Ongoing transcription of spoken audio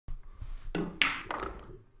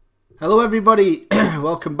Hello everybody,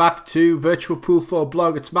 welcome back to Virtual Pool 4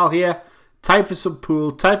 blog. It's Mal here. Time for some pool,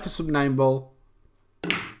 time for some 9-ball.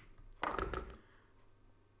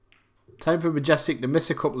 Time for Majestic to miss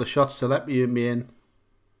a couple of shots to let me in.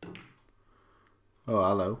 Oh,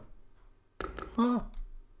 hello.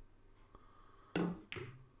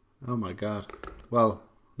 Oh my god. Well,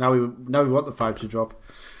 now we want the 5 to drop.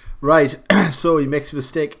 Right, so he makes a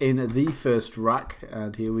mistake in the first rack,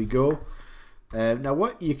 and here we go. Now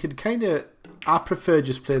what you can I prefer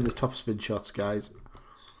just playing the top spin shots, guys.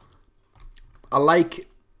 I like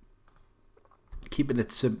keeping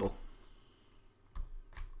it simple.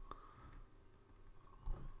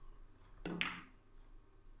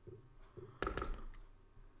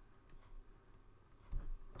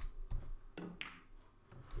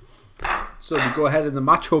 So we go ahead in the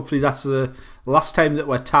match. Hopefully that's the last time that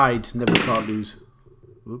we're tied and then we can't lose.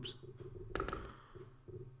 Oops.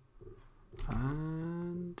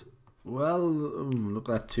 And, well, look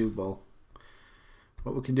at that 2-ball.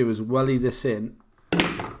 What we can do is welly this in.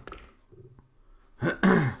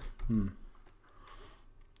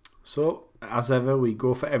 So, as ever, we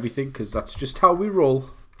go for everything because that's just how we roll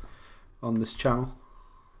on this channel.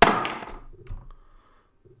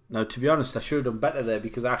 Now, to be honest, I should have done better there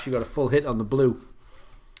because I actually got a full hit on the blue.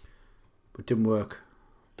 But it didn't work.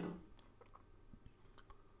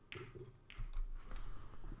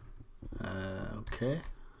 Okay,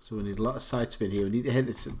 so we need a lot of side spin here. We need to hit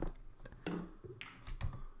it.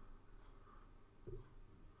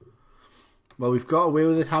 Well, we've got away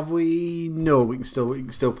with it, have we? No, we can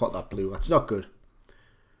still pot that blue. That's not good.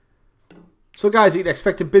 So, guys, you can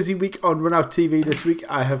expect a busy week on Run Out TV this week.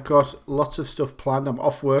 I have got lots of stuff planned. I'm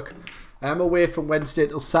off work. I'm away from Wednesday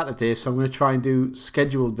till Saturday, so I'm going to try and do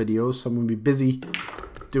scheduled videos. So I'm going to be busy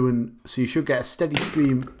doing. So you should get a steady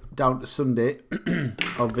stream down to Sunday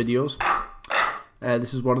of videos.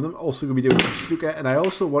 This is one of them. Also going to be doing some snooker, and I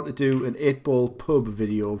also want to do an 8-ball pub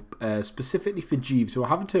video specifically for Jeeves, who I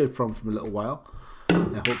haven't heard from a little while.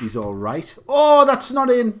 I hope he's all right. Oh, that's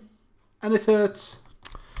not in, and it hurts.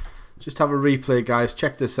 Just have a replay, guys.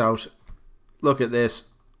 Check this out. Look at this.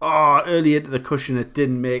 Oh, early into the cushion, it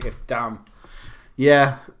didn't make it. Damn.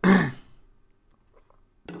 Yeah.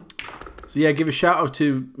 So yeah, give a shout out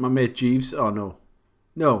to my mate Jeeves. Oh no,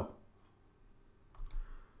 no.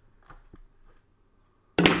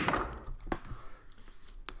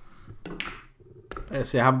 I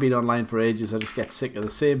haven't been online for ages. I just get sick of the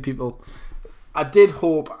same people. I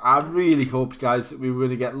really hoped, guys, that we were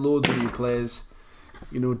going to get loads of new players.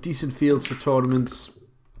 You know, decent fields for tournaments.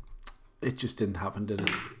 It just didn't happen, did it?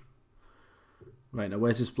 Right, now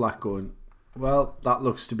where's this black going? Well, that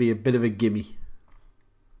looks to be a bit of a gimme.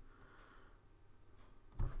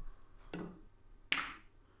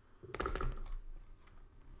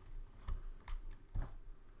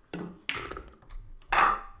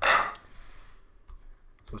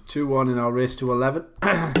 So 2-1 in our race to 11.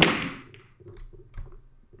 That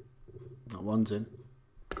one's in.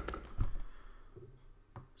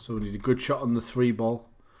 So we need a good shot on the 3-ball.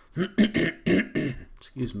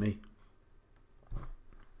 Excuse me.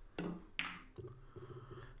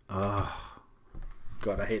 Oh,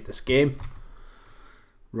 God, I hate this game.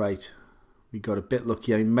 Right. We got a bit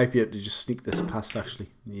lucky. I might be able to just sneak this past,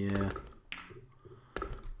 actually. Yeah.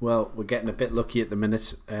 Well, we're getting a bit lucky at the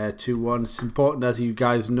minute. 2-1. It's important, as you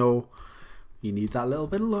guys know. You need that little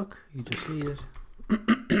bit of luck. You just need it.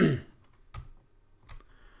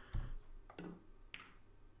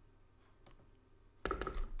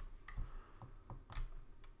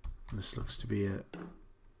 This looks to be a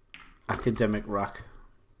academic rack.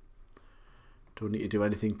 Don't need to do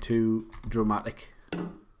anything too dramatic.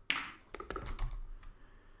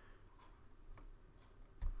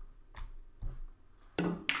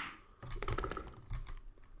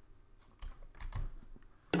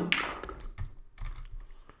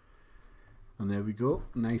 And there we go.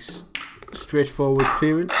 Nice straightforward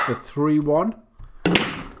clearance for 3-1.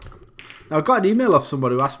 Now I got an email off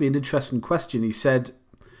somebody who asked me an interesting question. He said,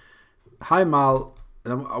 "Hi Mal,"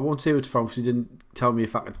 and I won't say who it's from because he didn't tell me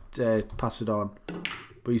if I could pass it on.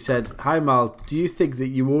 But he said, "Hi Mal, do you think that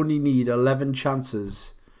you only need 11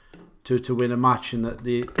 chances to win a match, and that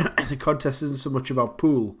the the contest isn't so much about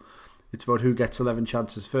pool, it's about who gets 11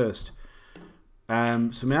 chances first?"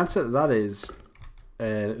 So my answer to that is,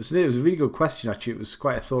 it was a really good question actually. It was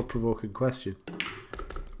quite a thought-provoking question.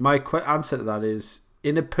 My answer to that is,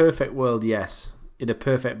 in a perfect world, yes. In a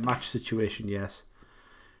perfect match situation, yes.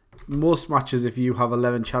 Most matches, if you have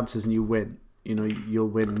 11 chances and you win, you know, you'll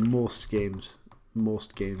win most games.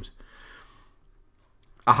 Most games.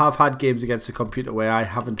 I have had games against a computer where I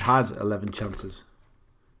haven't had 11 chances.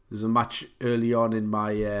 There's a match early on in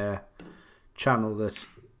my channel that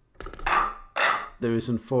there is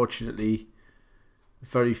unfortunately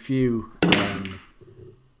very few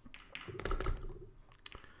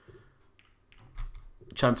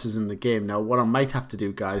chances in the game. Now what I might have to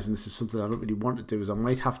do, guys, and this is something I don't really want to do, is I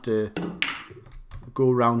might have to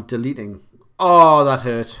go around deleting, oh that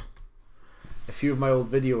hurt, a few of my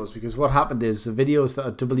old videos, because what happened is the videos that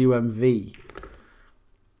are WMV,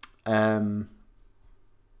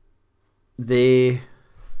 they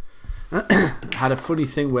had a funny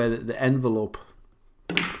thing where the envelope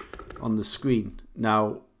on the screen.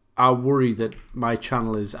 Now I worry that my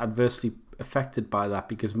channel is adversely affected by that,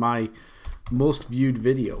 because my most viewed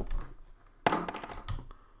video,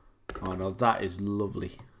 oh no, that is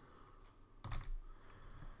lovely.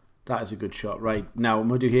 That is a good shot. Right, now what I'm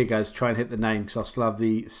going to do here, guys, try and hit the 9, because I'll still have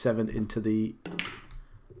the 7 into the...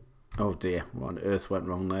 Oh dear, what on earth went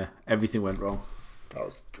wrong there? Everything went wrong. That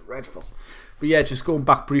was dreadful. But yeah, just going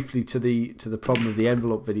back briefly to the problem of the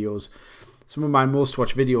envelope videos. Some of my most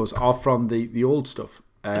watched videos are from the old stuff.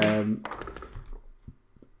 Oh,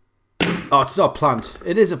 it's not a plant.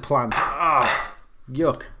 It is a plant. Ah,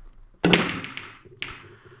 yuck.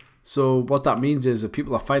 So what that means is that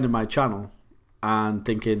people are finding my channel and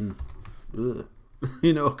thinking, ugh,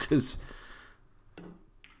 you know, because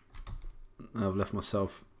I've left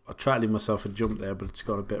myself, I tried to leave myself a jump there, but it's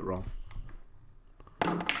gone a bit wrong.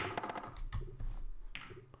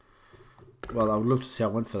 Well, I would love to say I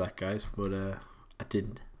went for that, guys, but I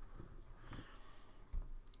didn't.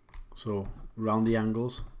 So, round the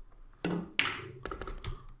angles.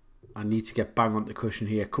 I need to get bang on the cushion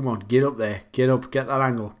here. Come on, get up there. Get up, get that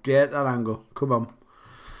angle. Get that angle. Come on.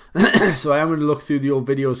 So I am going to look through the old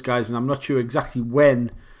videos, guys, and I'm not sure exactly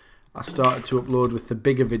when I started to upload with the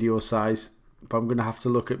bigger video size, but I'm going to have to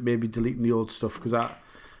look at maybe deleting the old stuff, because I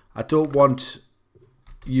don't want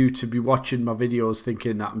you to be watching my videos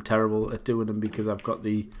thinking that I'm terrible at doing them because I've got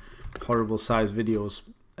the horrible size videos.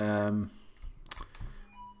 So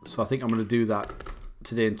I think I'm going to do that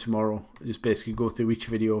today and tomorrow. Just basically go through each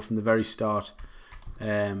video from the very start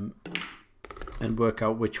and work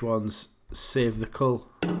out which ones save the cull.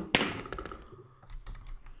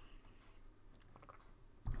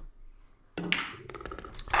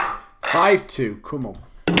 Five two, come on.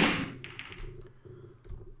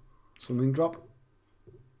 Something drop?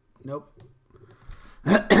 Nope.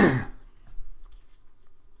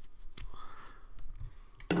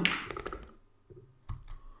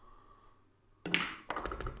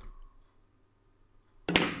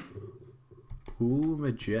 Ooh,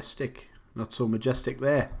 Majestic. Not so majestic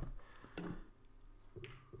there.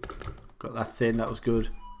 Got that thin, that was good.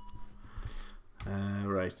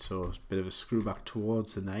 Right, so it's a bit of a screw back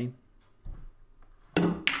towards the 9.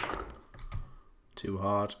 Too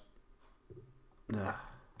hard. Ah.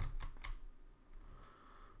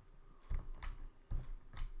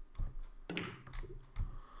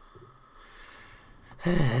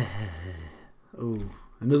 Oh,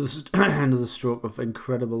 another stroke of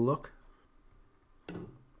incredible luck.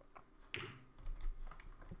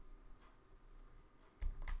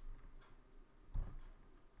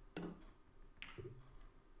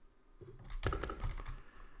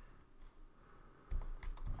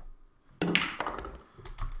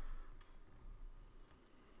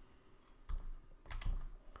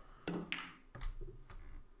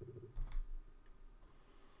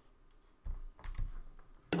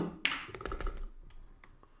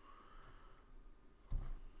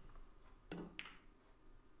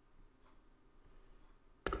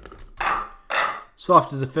 So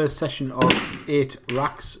after the first session of 8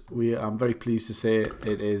 racks, I'm very pleased to say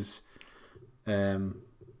it is we're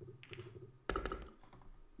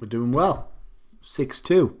doing well.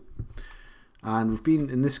 6-2, and we've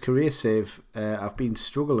been in this career save. I've been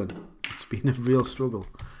struggling. It's been a real struggle.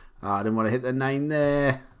 I didn't want to hit the 9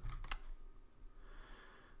 there.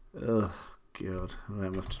 Oh god! Right,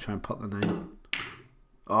 I'm gonna have to try and pot the 9.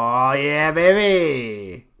 Oh yeah,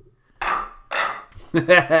 baby!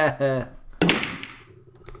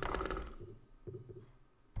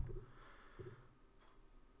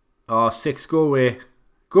 Oh, 6, go away.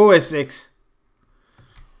 Go away, 6.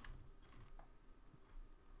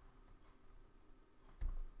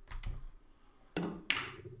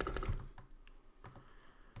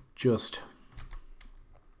 Just.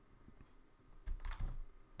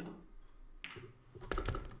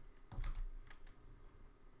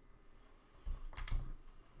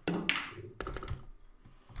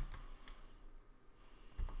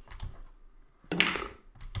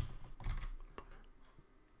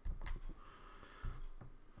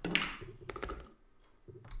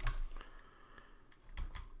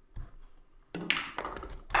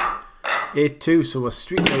 Eight two, so we're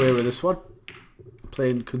streaking away with this one.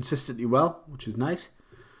 playing consistently well, which is nice.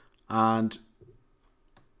 And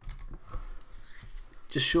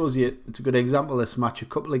just shows you, it's a good example, this match. A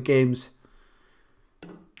couple of games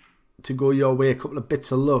to go your way, a couple of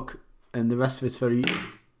bits of luck, and the rest of it's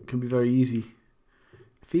can be very easy.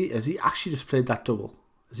 Has he actually just played that double?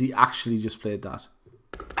 Has he actually just played that?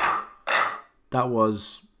 That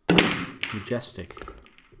was Majestic.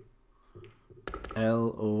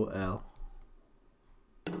 LOL.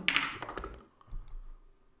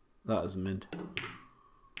 That is mint.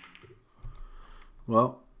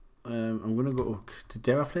 Well, I'm going to go...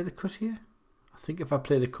 Dare I play the cut here? I think if I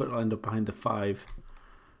play the cut, I'll end up behind the 5.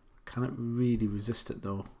 I cannot really resist it,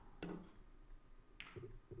 though.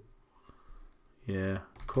 Yeah,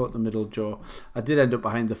 caught the middle jaw. I did end up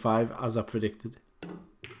behind the 5, as I predicted.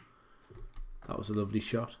 That was a lovely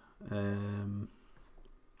shot. I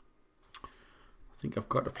think I've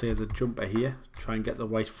got to play the jumper here. Try and get the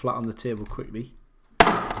white flat on the table quickly.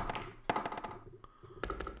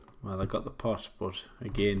 Well, I got the pot, but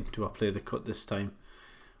again, do I play the cut this time?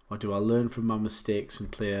 Or do I learn from my mistakes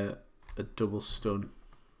and play a double stun?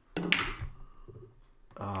 Oh,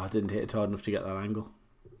 I didn't hit it hard enough to get that angle.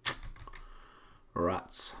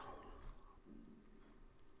 Rats.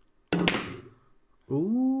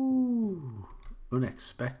 Ooh,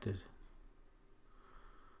 unexpected.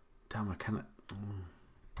 Damn, I cannot...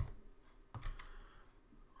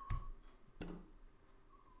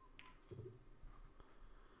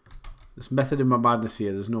 This method in my madness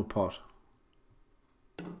here, there's no pot.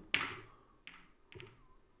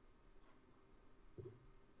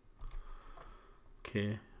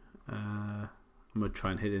 Okay, I'm going to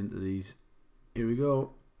try and hit into these. Here we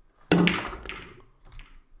go.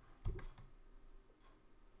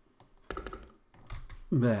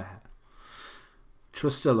 There.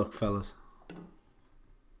 Trust your luck, fellas.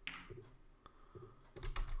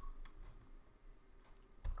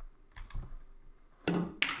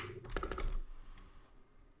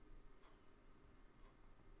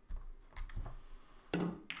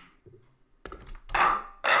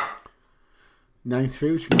 Nine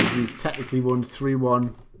 3, which means we've technically won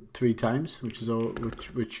 3-1 3 times, which is all,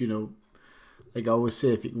 which you know, like I always say,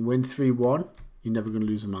 if you can win 3-1, you're never going to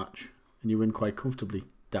lose a match, and you win quite comfortably.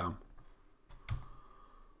 Damn.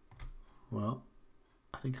 Well,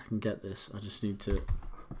 I think I can get this. I just need to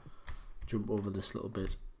jump over this little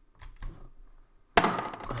bit.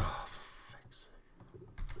 Oh, for fuck's sake.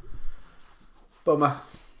 Bummer.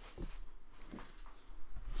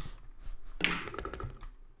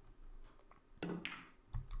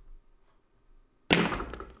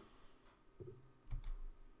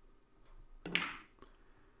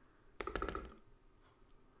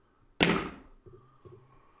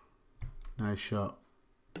 Nice shot.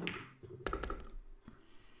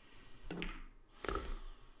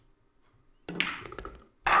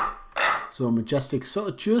 So Majestic sort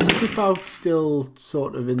of just about still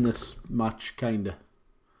sort of in this match, kinda.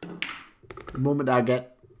 The moment I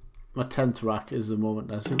get my 10th rack is the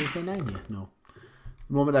moment I say, is there 9 here? No.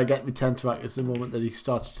 The moment I get my 10th rack is the moment that he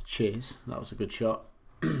starts to chase. That was a good shot.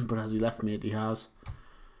 But has he left me? He has.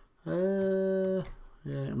 Yeah,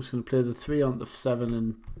 I'm just going to play the 3 on the 7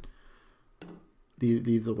 and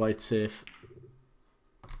leave the white safe.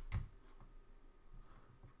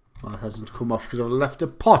 Well, it hasn't come off because I've left a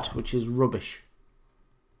pot, which is rubbish.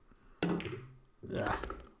 Yeah,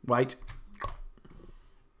 white.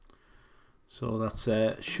 So that's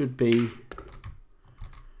should be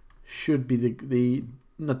the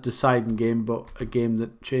not deciding game, but a game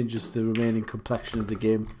that changes the remaining complexion of the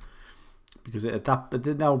game, because it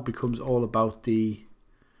now becomes all about the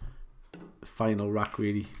final rack,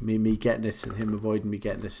 really. Me getting it and him avoiding me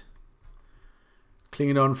getting it.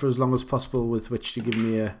 Clinging on for as long as possible with which to give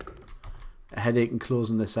me a headache and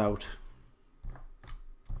closing this out.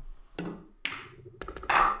 So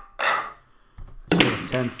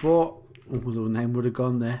 10-4. Although 9 would have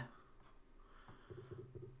gone there.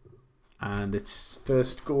 And it's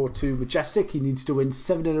first go to Majestic. He needs to win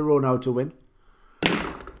 7 in a row now to win.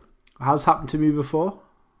 Has happened to me before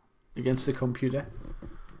against the computer.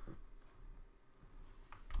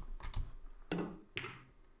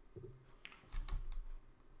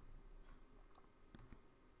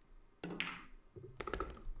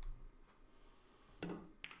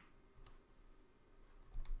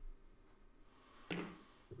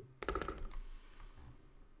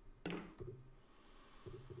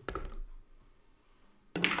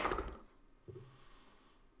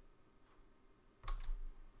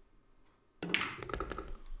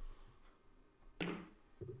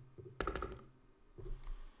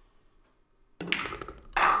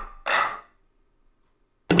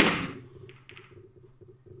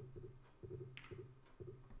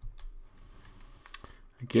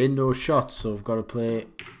 Gain no shots, so I've got to play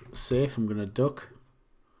safe. I'm going to duck.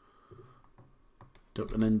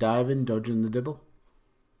 Ducking and diving, dodging the dibble.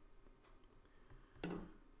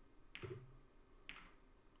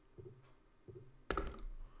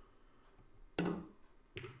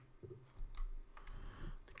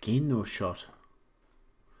 Gain no shot.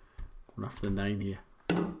 Going after the 9 here.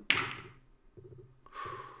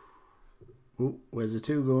 Oh, where's the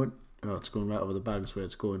 2 going? Oh, it's going right over the bags where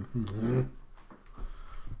it's going. Mm-hmm.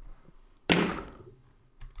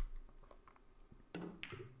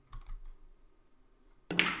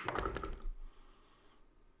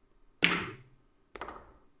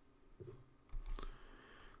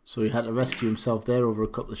 So he had to rescue himself there over a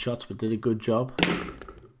couple of shots, but did a good job.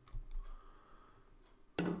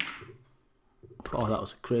 Oh, that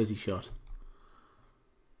was a crazy shot.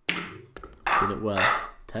 Did it well.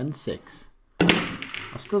 10-6.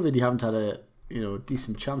 I still really haven't had a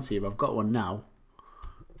decent chance here, but I've got one now.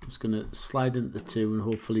 I'm just going to slide into the 2 and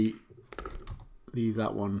hopefully leave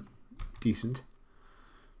that one decent.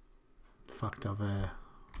 In fact, I've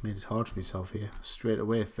made it hard for myself here. Straight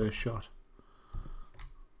away, first shot.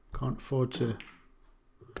 Can't afford to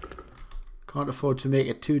make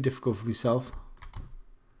it too difficult for myself.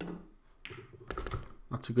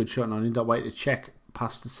 That's a good shot, and I need that white to check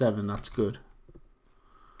past the 7. That's good.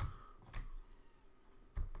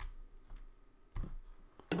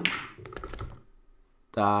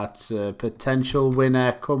 That's a potential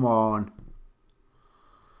winner. Come on.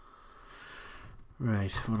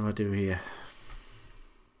 Right, what do I do here?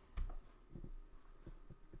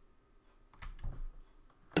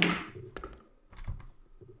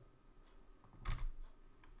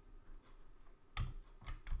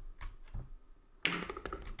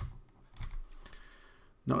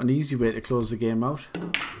 Not an easy way to close the game out.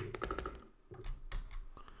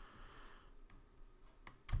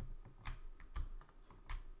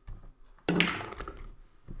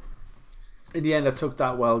 In the end, I took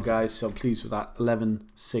that well, guys, so I'm pleased with that.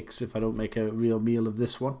 11-6 if I don't make a real meal of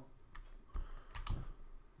this one.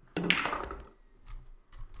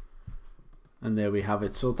 And there we have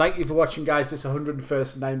it. So thank you for watching, guys, this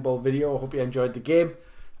 101st 9-ball video. I hope you enjoyed the game.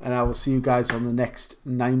 And I will see you guys on the next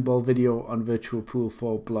 9-ball video on Virtual Pool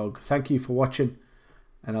 4 blog. Thank you for watching,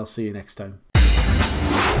 and I'll see you next time.